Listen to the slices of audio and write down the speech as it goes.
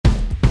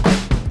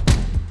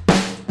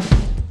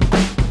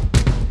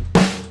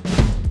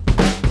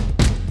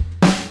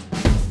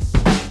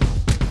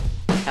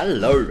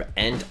Hello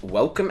and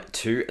welcome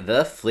to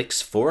the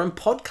Flix Forum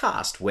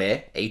podcast,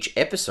 where each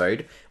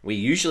episode we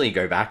usually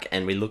go back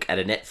and we look at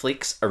a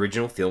Netflix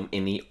original film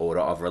in the order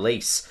of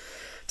release.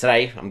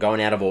 Today I'm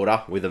going out of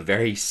order with a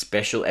very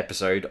special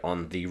episode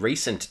on the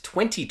recent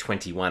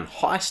 2021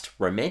 heist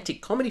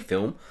romantic comedy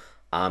film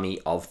Army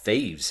of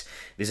Thieves.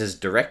 This is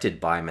directed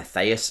by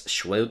Matthias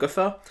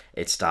Schweighöfer.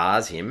 It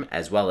stars him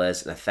as well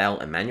as Nathal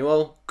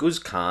Emmanuel, Guz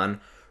Khan,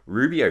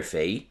 Rubio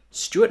Fee,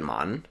 Stuart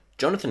Martin,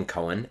 Jonathan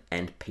Cohen,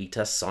 and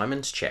Peter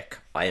Simonschek.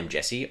 I am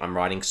Jesse. I'm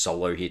writing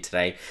solo here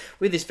today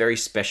with this very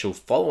special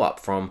follow-up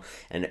from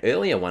an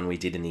earlier one we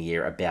did in the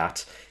year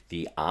about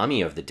the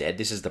Army of the Dead.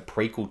 This is the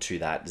prequel to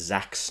that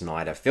Zack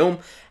Snyder film.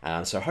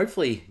 So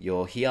hopefully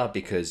you're here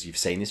because you've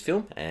seen this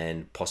film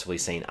and possibly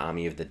seen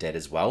Army of the Dead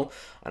as well.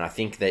 And I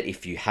think that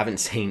if you haven't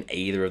seen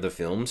either of the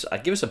films,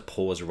 give us a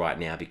pause right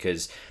now,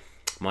 because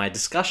my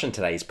discussion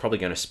today is probably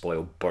going to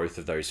spoil both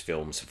of those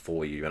films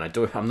for you, and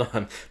I'm not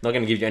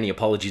going to give you any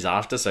apologies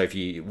after. So if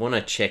you want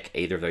to check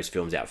either of those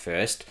films out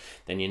first,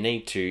 then you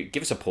need to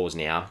give us a pause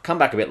now, come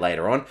back a bit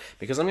later on,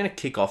 because I'm going to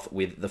kick off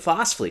with the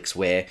Fast Flicks,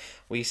 where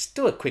we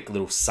do a quick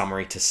little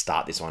summary to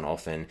start this one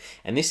off. And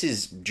this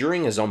is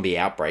during a zombie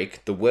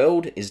outbreak. The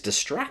world is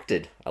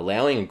distracted,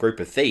 allowing a group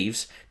of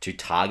thieves to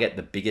target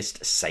the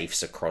biggest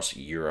safes across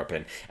Europe.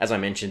 And as I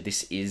mentioned,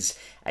 this is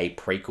a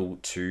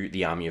prequel to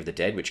The Army of the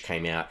Dead, which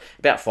came out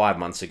about 5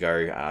 months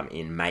ago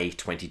in May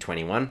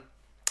 2021.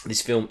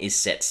 This film is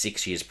set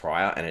 6 years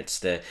prior, and it's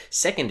the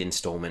second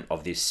installment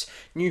of this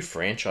new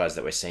franchise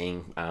that we're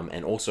seeing.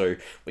 And also,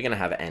 we're going to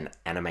have an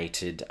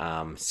animated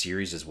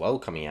series as well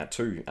coming out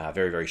too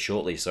very, very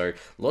shortly. So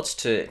lots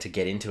to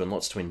get into and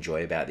lots to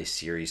enjoy about this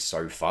series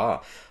so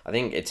far. I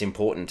think it's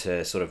important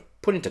to sort of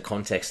put into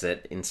context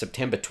that in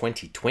September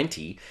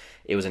 2020,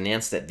 it was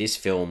announced that this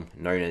film,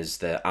 known as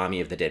the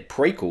Army of the Dead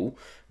prequel,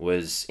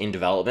 was in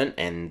development,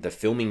 and the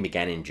filming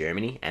began in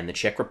Germany and the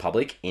Czech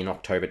Republic in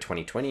October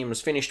 2020 and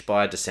was finished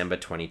by December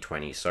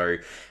 2020. So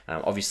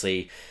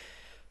obviously,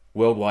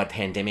 worldwide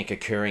pandemic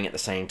occurring at the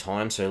same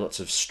time, so lots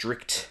of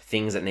strict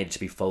things that needed to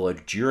be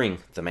followed during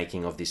the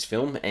making of this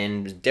film.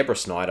 And Deborah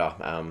Snyder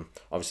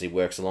obviously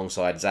works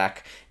alongside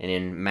Zack, and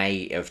in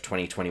May of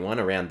 2021,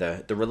 around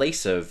the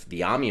release of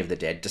The Army of the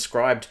Dead,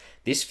 described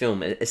this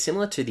film as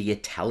similar to the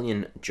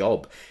Italian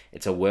Job.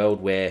 It's a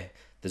world where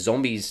the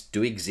zombies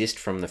do exist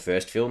from the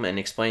first film, and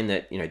explain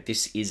that,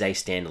 this is a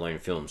standalone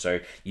film. So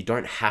you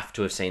don't have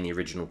to have seen the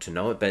original to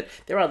know it, but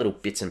there are little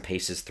bits and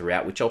pieces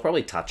throughout, which I'll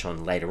probably touch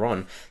on later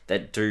on,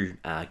 that do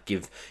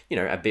give,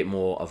 a bit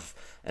more of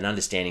an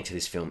understanding to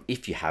this film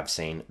if you have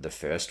seen the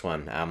first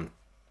one.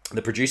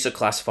 The producer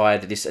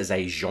classified this as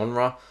a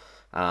genre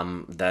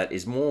that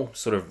is more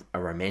sort of a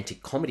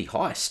romantic comedy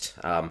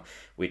heist,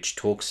 which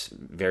talks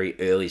very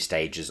early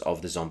stages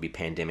of the zombie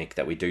pandemic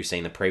that we do see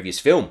in the previous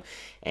film.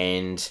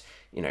 And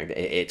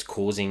it's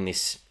causing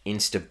this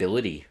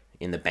instability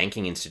in the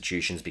banking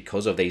institutions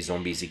because of these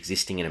zombies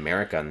existing in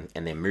America,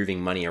 and they're moving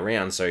money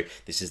around. So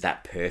this is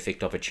that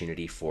perfect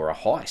opportunity for a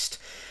heist.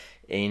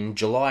 In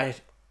July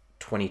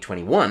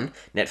 2021,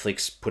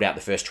 Netflix put out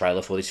the first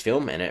trailer for this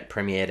film, and it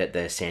premiered at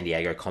the San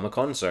Diego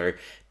Comic-Con. So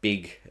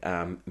big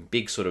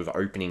sort of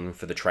opening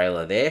for the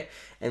trailer there.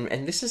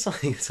 And this is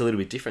something that's a little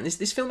bit different.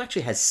 This film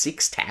actually has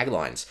 6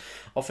 taglines.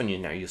 Often,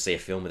 you'll see a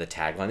film with a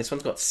tagline. This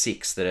one's got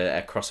 6 that are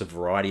across a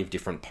variety of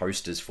different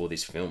posters for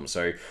this film.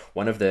 So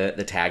one of the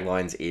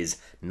taglines is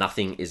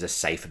 "Nothing is a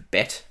safe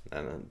bet."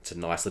 It's a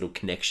nice little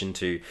connection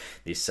to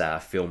this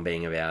film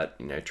being about,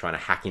 trying to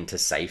hack into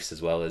safes,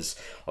 as well as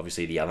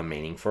obviously the other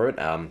meaning for it.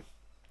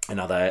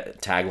 Another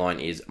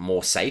tagline is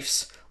 "More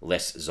safes,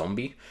 less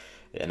zombie."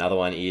 Another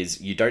one is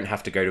 "You don't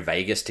have to go to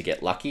Vegas to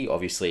get lucky,"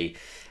 obviously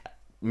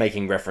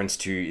making reference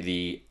to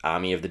the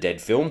Army of the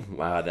Dead film.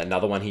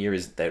 Another one here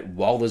is that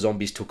 "While the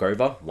zombies took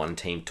over, one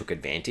team took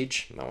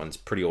advantage." That one's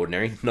pretty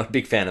ordinary. Not a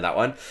big fan of that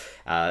one.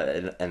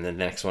 And the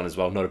next one as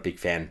well, not a big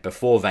fan.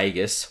 "Before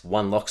Vegas,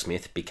 one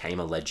locksmith became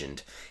a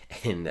legend."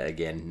 And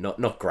again,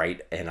 not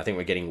great. And I think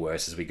we're getting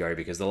worse as we go,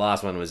 because the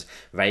last one was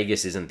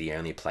 "Vegas isn't the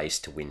only place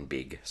to win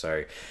big."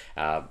 So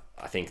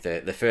I think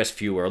the first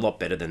few were a lot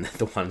better than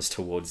the ones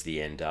towards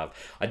the end.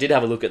 I did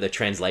have a look at the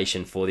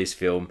translation for this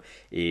film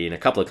in a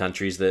couple of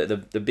countries.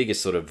 The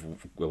biggest sort of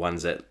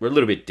ones that were a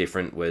little bit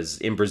different was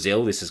in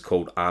Brazil. This is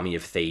called Army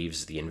of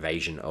Thieves, The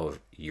Invasion of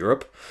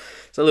Europe.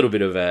 It's a little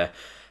bit of a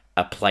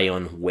play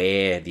on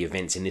where the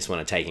events in this one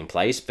are taking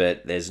place,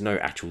 but there's no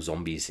actual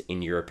zombies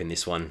in Europe in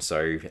this one,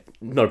 so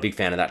not a big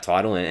fan of that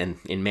title. And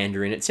in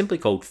Mandarin, it's simply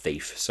called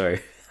Thief. So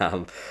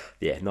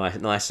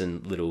nice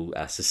and little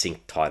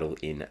succinct title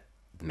in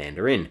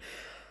Mandarin.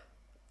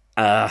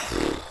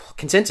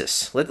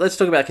 Consensus. Let's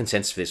talk about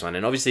consensus for this one.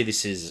 And obviously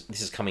this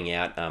is coming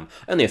out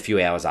only a few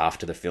hours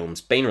after the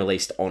film's been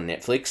released on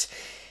Netflix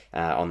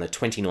on the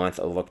 29th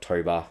of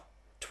October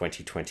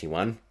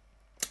 2021.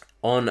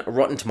 On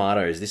Rotten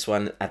Tomatoes, this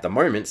one at the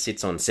moment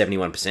sits on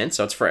 71%,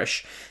 so it's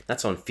fresh.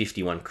 That's on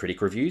 51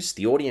 critic reviews.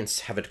 The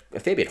audience have it a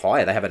fair bit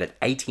higher. They have it at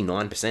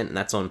 89%, and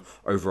that's on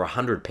over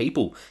 100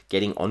 people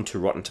getting onto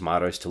Rotten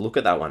Tomatoes to look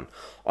at that one.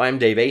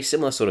 IMDb,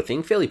 similar sort of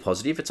thing, fairly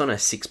positive. It's on a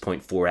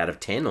 6.4 out of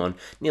 10 on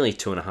nearly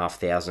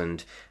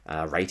 2,500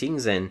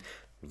 ratings, and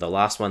the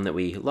last one that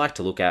we like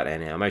to look at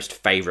and our most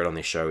favourite on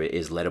this show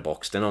is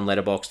Letterboxd. And on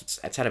Letterboxd,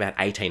 it's had about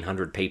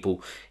 1,800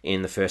 people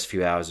in the first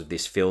few hours of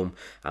this film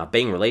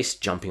being released,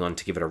 jumping on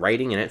to give it a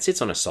rating, and it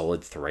sits on a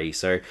solid 3.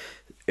 So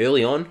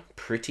early on,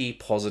 pretty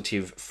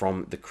positive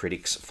from the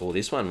critics for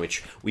this one,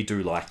 which we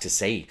do like to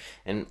see.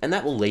 And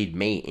that will lead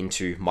me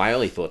into my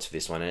early thoughts for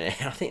this one. And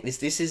I think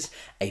this is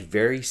a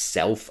very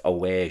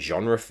self-aware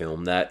genre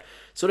film that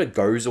sort of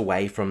goes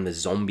away from the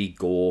zombie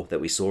gore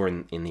that we saw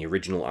in the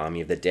original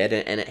Army of the Dead,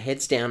 and it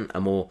heads down a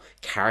more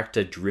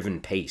character-driven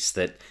piece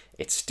that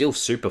it's still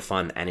super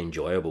fun and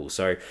enjoyable.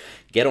 So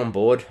get on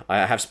board.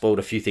 I have spoiled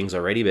a few things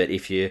already, but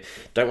if you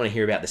don't want to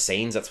hear about the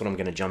scenes, that's what I'm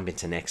going to jump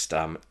into next.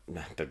 But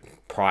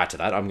prior to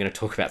that, I'm going to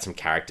talk about some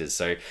characters.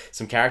 So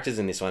some characters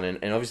in this one,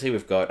 and obviously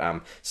we've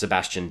got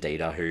Sebastian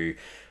Dieter, who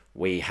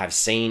we have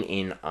seen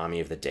in Army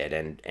of the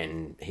Dead,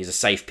 and he's a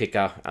safe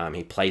picker.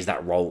 He plays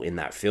that role in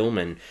that film,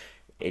 and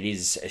it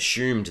is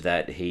assumed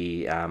that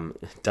he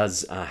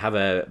does have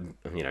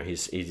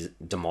his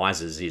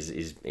demises.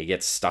 He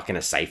gets stuck in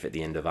a safe at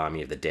the end of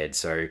Army of the Dead.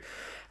 So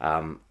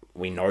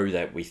we know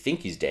that we think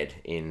he's dead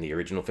in the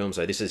original film.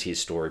 So this is his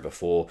story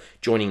before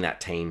joining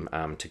that team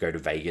to go to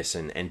Vegas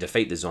and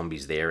defeat the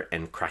zombies there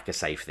and crack a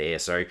safe there.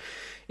 So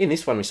in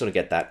this one, we sort of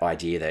get that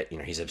idea that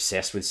he's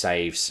obsessed with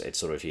safes. It's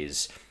sort of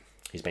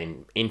He's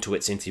been into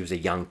it since he was a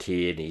young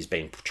kid. He's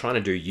been trying to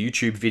do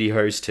YouTube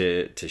videos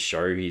to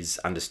show his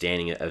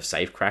understanding of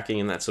safe cracking,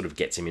 and that sort of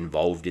gets him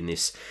involved in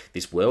this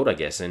world, I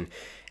guess. And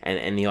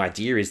the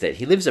idea is that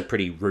he lives a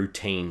pretty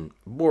routine,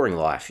 boring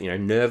life.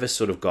 Nervous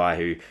sort of guy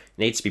who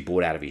needs to be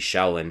brought out of his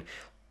shell. And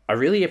I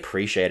really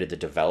appreciated the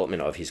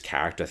development of his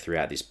character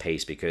throughout this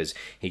piece, because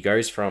he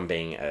goes from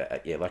being,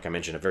 like I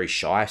mentioned, a very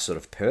shy sort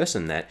of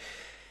person that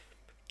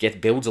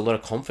builds a lot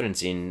of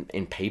confidence in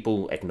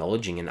people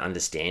acknowledging and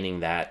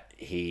understanding that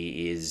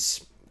he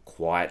is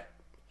quite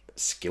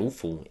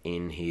skillful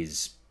in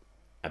his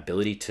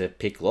ability to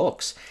pick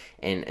locks.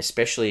 And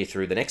especially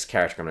through the next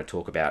character I'm going to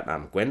talk about,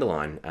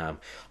 Gwendoline,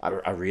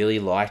 I really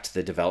liked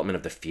the development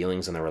of the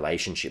feelings and the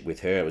relationship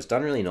with her. It was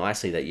done really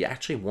nicely, that you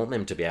actually want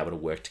them to be able to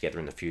work together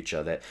in the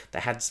future, that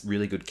they had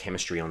really good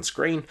chemistry on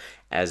screen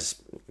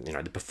as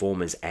the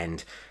performers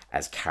and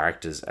as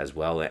characters as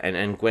well.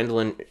 And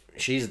Gwendoline,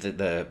 she's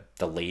the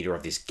leader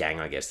of this gang,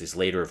 I guess, this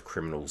leader of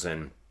criminals,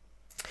 and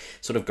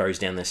sort of goes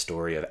down this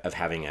story of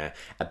having a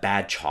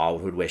bad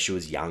childhood where she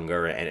was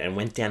younger and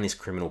went down this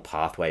criminal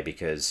pathway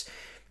because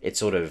it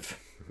sort of,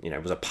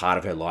 was a part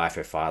of her life.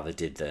 Her father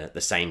did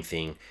the same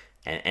thing,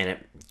 and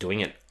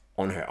doing it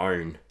on her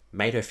own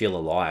made her feel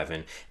alive,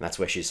 and that's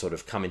where she's sort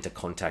of come into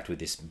contact with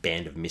this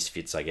band of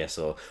misfits, I guess,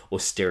 or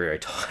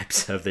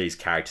stereotypes of these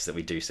characters that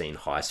we do see in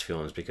heist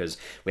films, because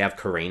we have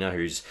Karina,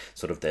 who's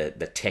sort of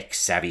the tech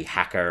savvy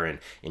hacker and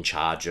in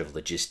charge of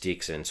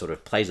logistics, and sort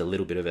of plays a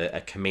little bit of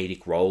a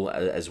comedic role,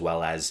 as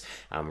well as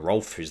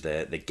Rolf, who's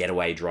the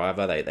getaway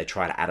driver. They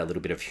try to add a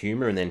little bit of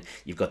humor, and then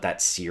you've got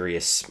that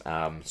serious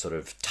sort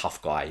of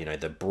tough guy,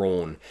 the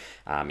brawn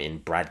in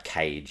Brad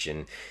Cage,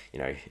 and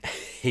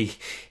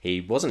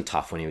he wasn't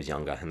tough when he was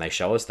younger, and they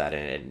show us that,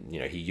 and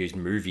he used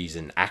movies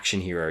and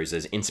action heroes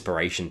as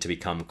inspiration to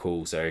become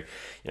cool. So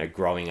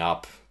growing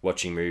up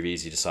watching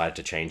movies, he decided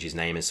to change his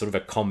name as sort of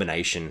a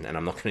combination, and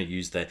I'm not going to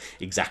use the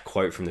exact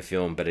quote from the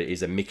film, but it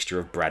is a mixture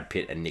of Brad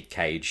Pitt and Nick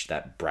Cage,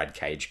 that Brad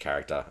Cage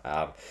character.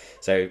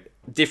 So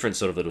different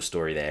sort of little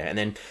story there. And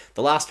then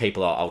the last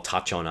people I'll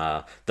touch on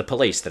are the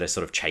police that are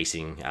sort of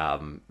chasing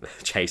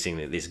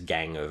this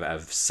gang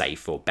of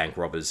safe or bank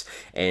robbers,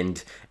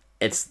 and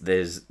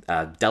there's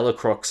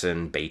Delacroix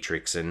and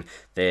Beatrix, and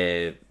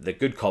they're the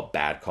good cop,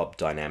 bad cop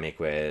dynamic,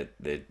 where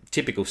the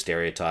typical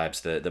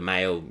stereotypes, the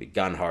male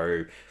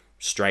gun-ho,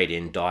 straight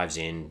in, dives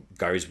in,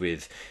 goes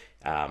with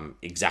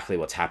exactly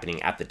what's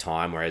happening at the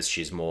time, whereas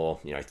she's more,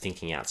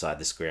 thinking outside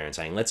the square and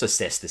saying, let's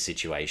assess the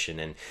situation.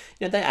 And,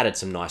 they added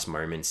some nice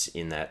moments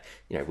in that,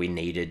 we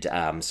needed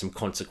some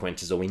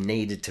consequences, or we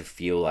needed to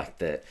feel like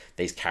that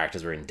these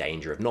characters were in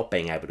danger of not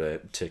being able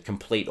to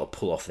complete or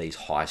pull off these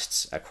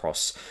heists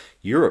across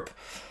Europe.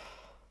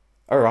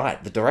 All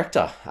right, the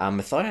director,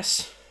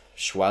 Matthias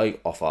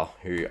Schweighöfer,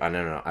 who,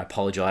 I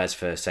apologize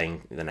for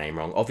saying the name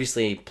wrong,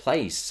 obviously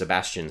plays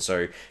Sebastian,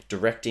 so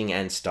directing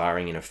and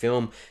starring in a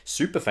film,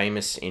 super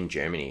famous in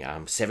Germany,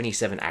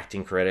 77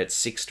 acting credits,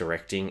 6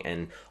 directing,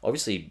 and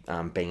obviously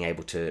being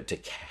able to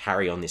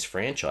carry on this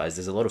franchise.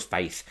 There's a lot of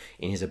faith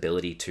in his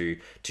ability to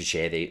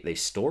share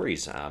these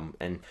stories,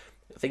 and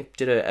I think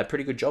did a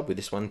pretty good job with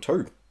this one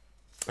too.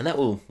 And that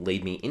will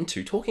lead me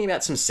into talking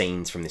about some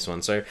scenes from this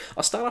one. So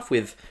I'll start off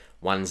with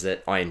ones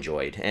that I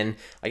enjoyed. And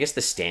I guess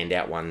the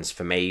standout ones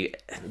for me,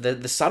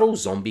 the subtle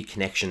zombie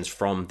connections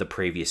from the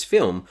previous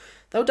film,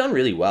 they were done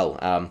really well.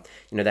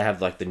 They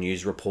have like the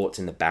news reports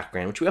in the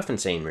background, which we often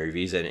see in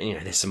movies, and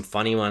there's some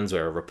funny ones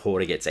where a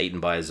reporter gets eaten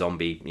by a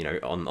zombie,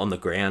 on the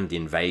ground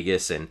in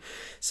Vegas, and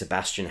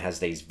Sebastian has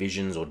these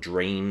visions or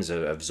dreams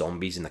of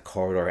zombies in the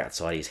corridor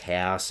outside his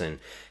house, and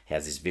he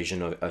has this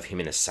vision of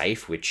him in a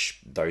safe, which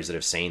those that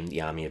have seen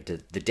The Army of the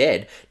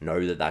Dead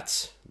know that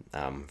that's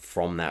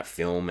from that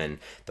film, and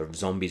the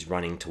zombies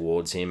running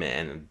towards him,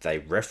 and they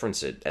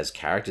reference it as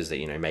characters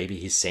that maybe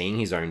he's seeing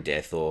his own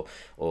death, or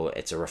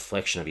it's a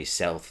reflection of his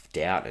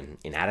self-doubt and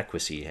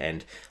inadequacy.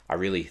 And I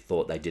really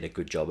thought they did a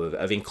good job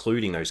of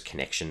including those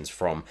connections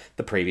from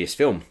the previous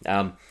film.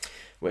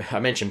 I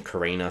mentioned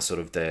Karina, sort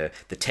of the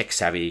tech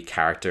savvy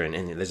character, and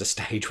there's a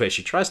stage where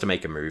she tries to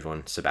make a move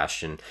on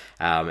Sebastian,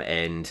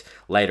 and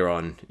later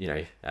on,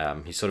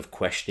 he's sort of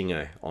questioning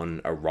her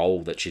on a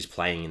role that she's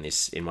playing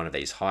in one of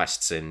these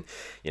heists, and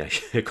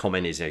her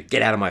comment is,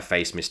 "Get out of my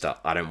face, Mister!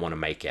 I don't want to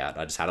make out."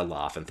 I just had a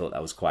laugh and thought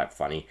that was quite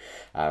funny,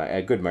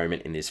 a good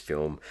moment in this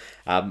film.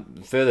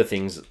 Further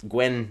things,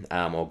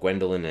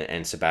 Gwendolyn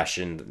and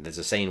Sebastian. There's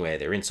a scene where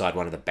they're inside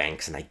one of the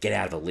banks and they get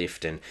out of a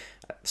lift, and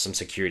some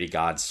security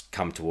guards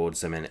come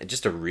towards them, and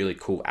just a really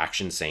cool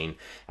action scene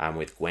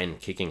with Gwen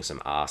kicking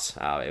some ass.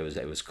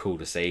 It was cool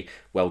to see.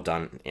 Well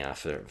done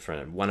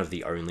for one of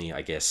the only,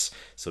 I guess,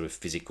 sort of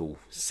physical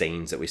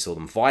scenes that we saw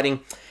them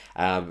fighting.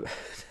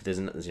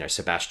 There's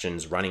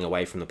Sebastian's running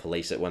away from the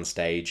police at one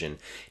stage and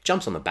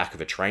jumps on the back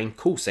of a train.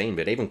 Cool scene,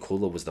 but even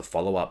cooler was the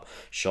follow-up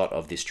shot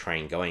of this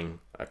train going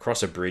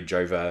across a bridge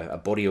over a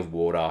body of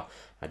water.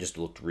 I just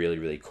looked really,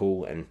 really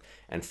cool.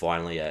 And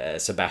finally, a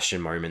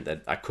Sebastian moment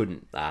that I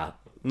couldn't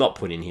not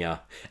put in here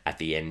at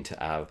the end.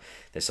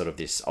 There's sort of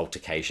this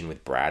altercation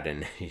with Brad,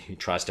 and he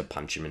tries to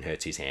punch him and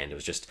hurts his hand. It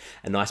was just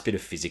a nice bit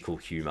of physical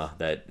humor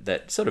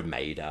that sort of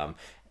made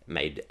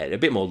it a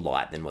bit more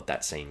light than what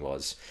that scene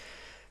was.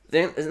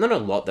 There's not a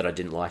lot that I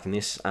didn't like in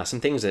this. Some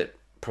things that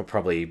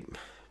probably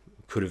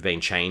could have been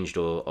changed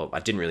or I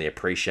didn't really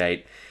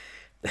appreciate.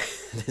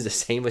 There's a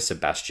scene where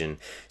Sebastian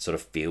sort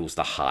of feels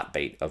the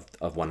heartbeat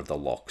of one of the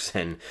locks,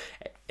 and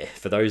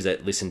for those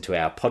that listen to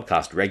our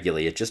podcast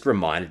regularly, it just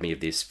reminded me of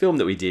this film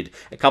that we did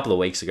a couple of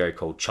weeks ago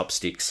called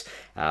Chopsticks,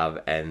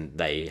 and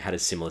they had a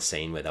similar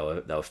scene where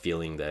they were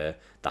feeling the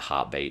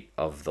heartbeat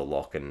of the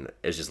lock, and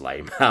it was just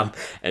lame.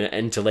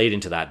 And to lead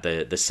into that,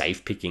 the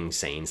safe picking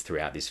scenes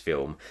throughout this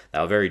film, they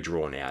were very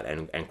drawn out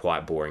and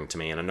quite boring to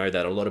me. And I know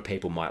that a lot of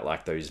people might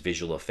like those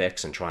visual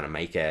effects, and trying to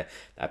make a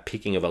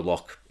picking of a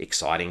lock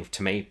exciting.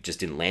 To me,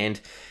 just didn't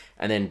land.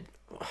 And then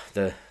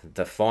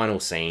the final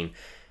scene,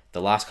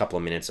 the last couple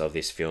of minutes of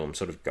this film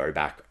sort of go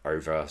back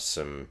over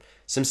some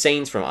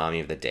scenes from Army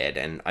of the Dead,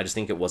 and I just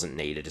think it wasn't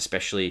needed,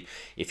 especially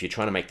if you're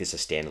trying to make this a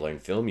standalone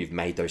film. You've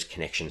made those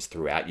connections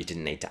throughout. You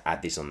didn't need to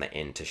add this on the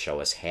end to show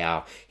us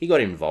how he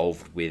got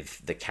involved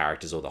with the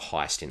characters or the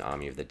heist in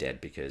Army of the Dead,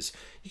 because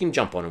you can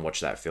jump on and watch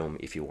that film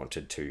if you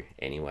wanted to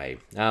anyway.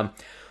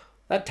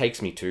 That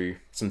takes me to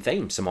some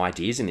themes, some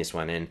ideas in this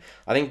one, and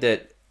I think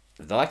that,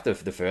 like the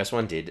first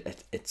one did,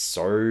 it's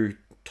so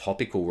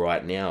topical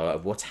right now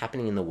of what's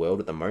happening in the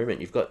world at the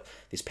moment. You've got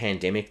this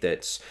pandemic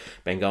that's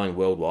been going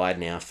worldwide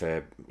now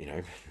for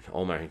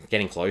almost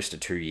getting close to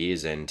 2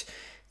 years, and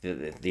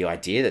the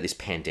idea that this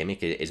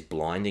pandemic is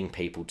blinding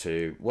people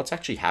to what's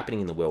actually happening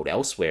in the world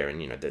elsewhere,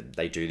 and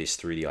they do this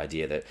through the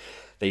idea that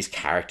these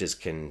characters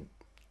can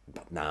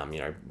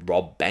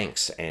rob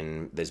banks,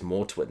 and there's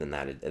more to it than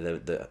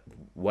that.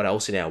 What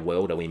else in our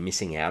world are we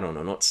missing out on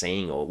or not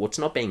seeing, or what's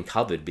not being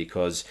covered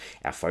because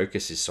our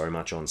focus is so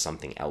much on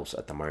something else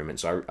at the moment?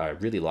 So I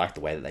really like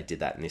the way that they did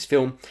that in this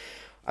film.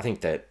 I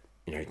think that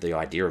the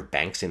idea of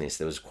banks in this,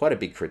 there was quite a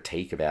big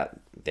critique about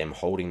them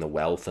holding the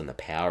wealth and the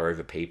power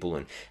over people,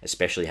 and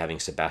especially having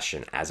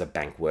Sebastian as a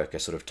bank worker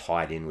sort of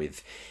tied in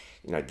with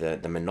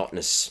the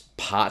monotonous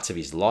parts of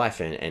his life,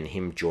 and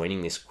him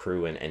joining this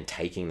crew and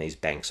taking these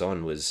banks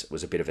on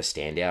was a bit of a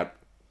standout.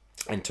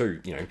 And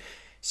two,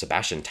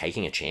 Sebastian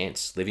taking a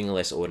chance, living a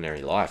less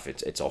ordinary life.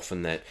 It's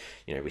often that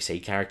we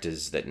see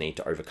characters that need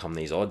to overcome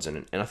these odds,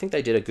 and I think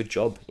they did a good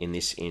job in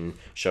this, in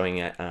showing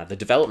the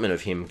development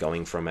of him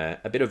going from a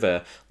bit of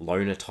a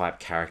loner type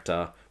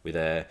character with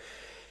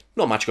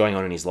not much going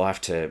on in his life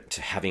to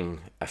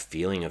having a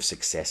feeling of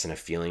success and a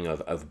feeling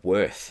of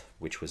worth,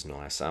 which was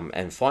nice.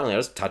 And finally, I'll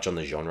just touch on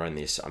the genre in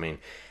this. I mean,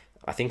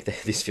 I think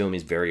that this film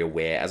is very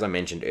aware, as I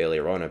mentioned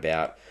earlier on,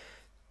 about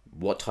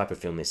what type of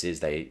film this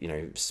is. They,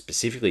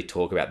 specifically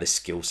talk about the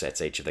skill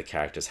sets each of the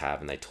characters have,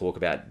 and they talk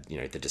about,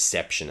 the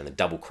deception and the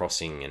double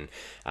crossing,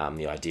 and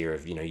the idea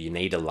of, you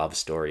need a love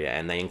story,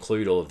 and they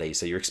include all of these.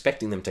 So you're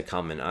expecting them to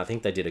come, and I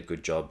think they did a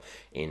good job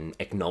in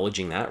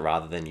acknowledging that,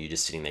 rather than you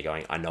just sitting there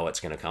going, I know it's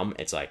going to come.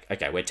 It's like,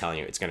 okay, we're telling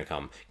you it's going to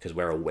come because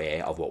we're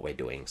aware of what we're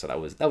doing. So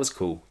that was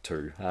cool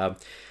too.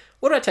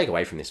 What did I take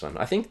away from this one?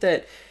 I think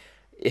that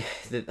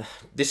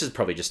this is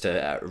probably just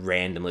a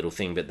random little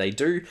thing, but they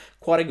do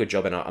quite a good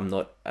job, and I'm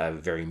not a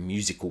very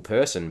musical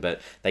person,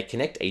 but they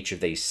connect each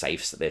of these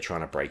safes that they're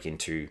trying to break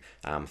into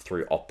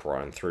through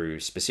opera and through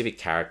specific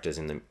characters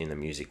in the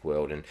music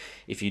world. And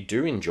if you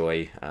do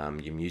enjoy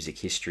your music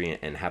history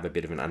and have a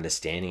bit of an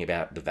understanding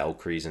about the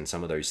Valkyries and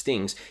some of those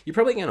things, you're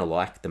probably going to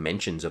like the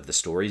mentions of the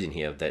stories in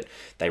here that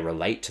they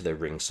relate to the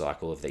ring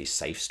cycle of these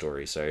safe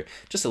stories. So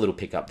just a little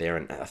pick up there,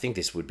 and I think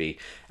this would be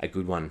a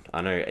good one.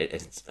 I know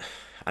it's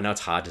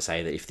hard to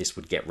say that if this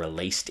would get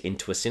released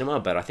into a cinema,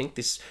 but I think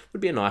this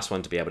would be a nice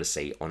one to be able to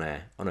see on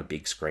a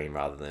big screen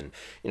rather than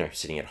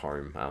sitting at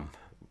home,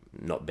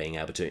 not being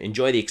able to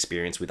enjoy the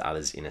experience with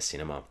others in a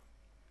cinema.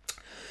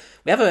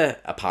 We have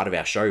a part of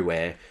our show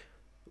where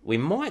we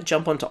might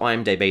jump onto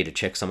IMDb to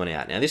check someone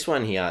out. Now this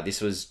one here,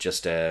 this was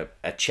just a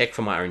check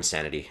for my own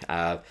sanity.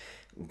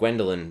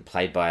 Gwendolyn,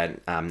 played by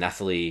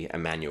Nathalie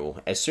Emmanuel.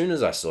 As soon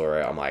as I saw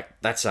her, I'm like,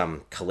 that's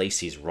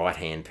Khaleesi's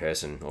right-hand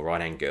person or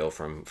right-hand girl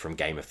from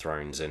Game of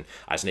Thrones, and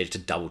I just needed to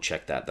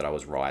double-check that I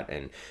was right.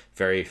 And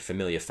very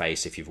familiar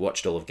face. If you've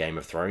watched all of Game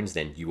of Thrones,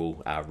 then you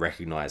will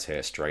recognise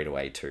her straight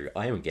away too,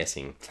 I am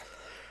guessing.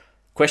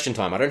 Question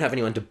time. I don't have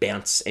anyone to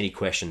bounce any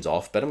questions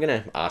off, but I'm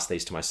going to ask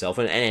these to myself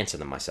and answer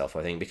them myself,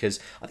 I think, because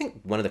I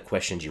think one of the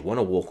questions you want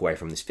to walk away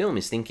from this film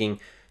is thinking,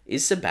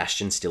 is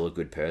Sebastian still a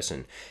good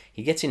person?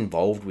 He gets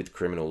involved with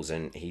criminals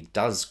and he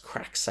does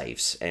crack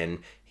safes, and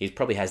he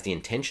probably has the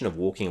intention of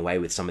walking away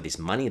with some of this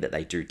money that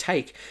they do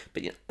take,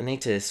 but I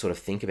need to sort of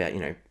think about,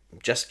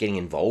 just getting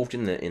involved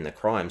in the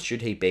crimes.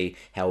 Should he be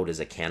held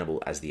as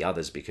accountable as the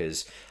others?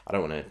 Because I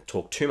don't want to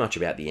talk too much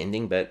about the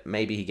ending, but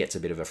maybe he gets a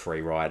bit of a free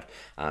ride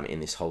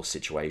in this whole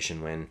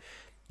situation when,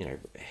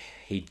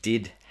 he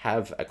did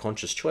have a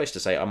conscious choice to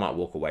say, I might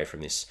walk away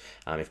from this.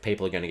 If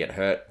people are going to get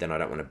hurt, then I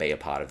don't want to be a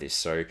part of this.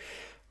 So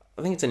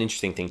I think it's an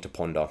interesting thing to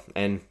ponder.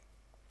 And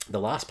the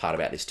last part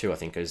about this too, I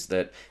think, is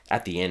that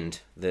at the end,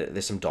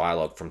 there's some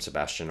dialogue from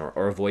Sebastian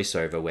or a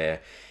voiceover where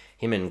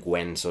him and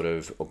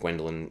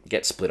Gwendolyn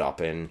get split up,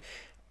 and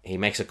he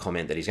makes a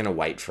comment that he's going to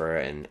wait for her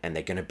and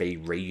they're going to be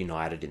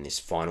reunited in this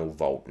final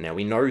vault. Now,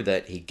 we know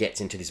that he gets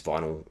into this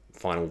final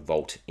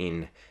vault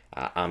in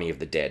Army of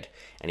the Dead,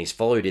 and he's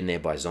followed in there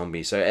by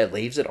zombies. So it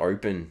leaves it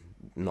open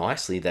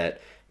nicely that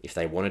if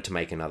they wanted to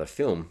make another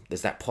film,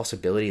 there's that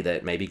possibility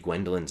that maybe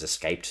Gwendolyn's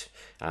escaped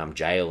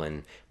jail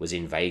and was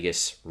in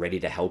Vegas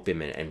ready to help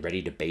him and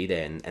ready to be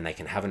there, and they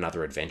can have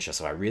another adventure.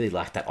 So I really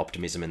like that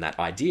optimism and that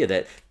idea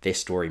that their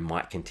story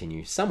might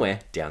continue somewhere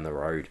down the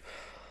road.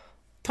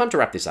 Time to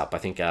wrap this up. I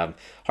think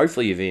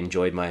hopefully you've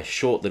enjoyed my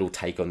short little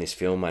take on this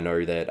film. I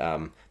know that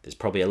there's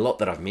probably a lot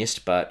that I've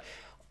missed, but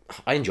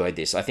I enjoyed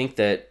this. I think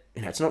that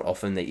it's not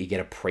often that you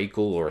get a prequel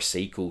or a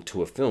sequel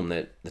to a film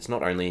that's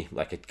not only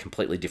like a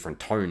completely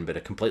different tone, but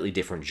a completely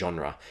different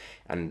genre.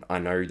 And I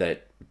know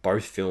that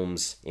both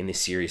films in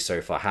this series so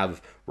far have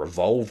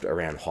revolved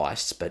around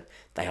heists, but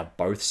they are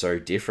both so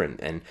different.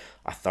 And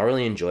I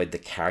thoroughly enjoyed the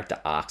character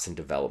arcs and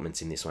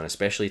developments in this one,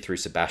 especially through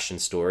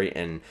Sebastian's story.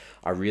 And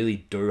I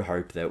really do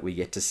hope that we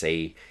get to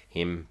see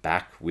him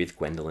back with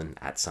Gwendolyn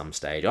at some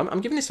stage.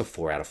 I'm giving this a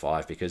 4 out of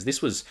 5 because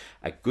this was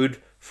a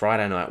good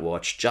Friday night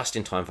watch just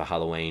in time for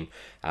Halloween.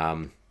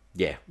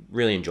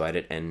 Really enjoyed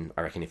it, and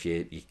I reckon if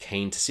you're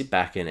keen to sit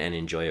back and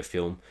enjoy a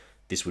film,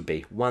 this would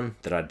be one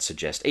that I'd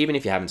suggest, even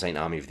if you haven't seen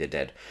Army of the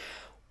Dead.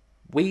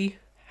 We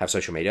have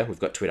social media. We've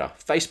got Twitter,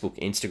 Facebook,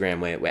 Instagram.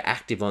 We're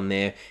active on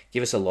there.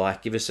 Give us a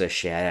like, give us a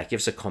shout out,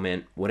 give us a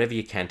comment, whatever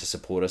you can to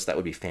support us. That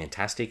would be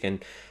fantastic.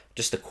 And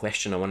just the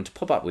question I wanted to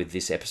pop up with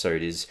this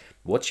episode is,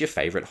 what's your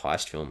favourite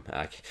heist film?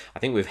 I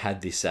think we've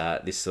had this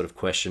sort of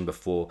question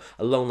before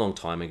a long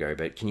time ago,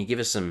 but can you give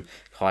us some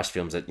heist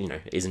films that,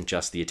 isn't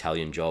just The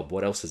Italian Job?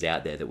 What else is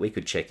out there that we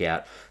could check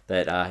out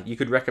that you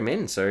could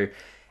recommend? So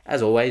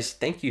as always,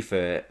 thank you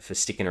for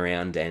sticking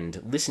around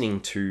and listening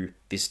to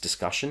this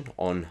discussion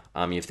on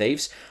Army of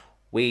Thieves.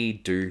 We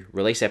do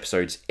release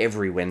episodes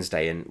every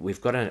Wednesday, and we've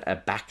got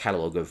a back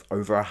catalogue of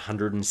over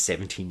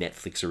 170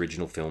 Netflix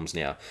original films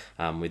now,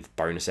 with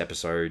bonus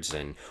episodes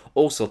and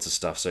all sorts of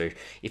stuff. So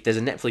if there's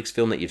a Netflix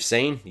film that you've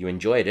seen, you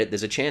enjoyed it,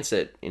 there's a chance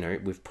that,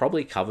 we've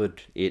probably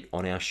covered it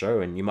on our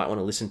show, and you might want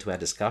to listen to our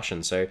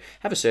discussion. So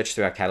have a search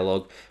through our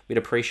catalogue. We'd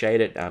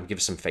appreciate it. Give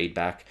us some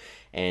feedback,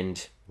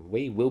 and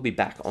we will be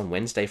back on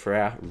Wednesday for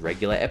our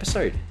regular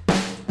episode.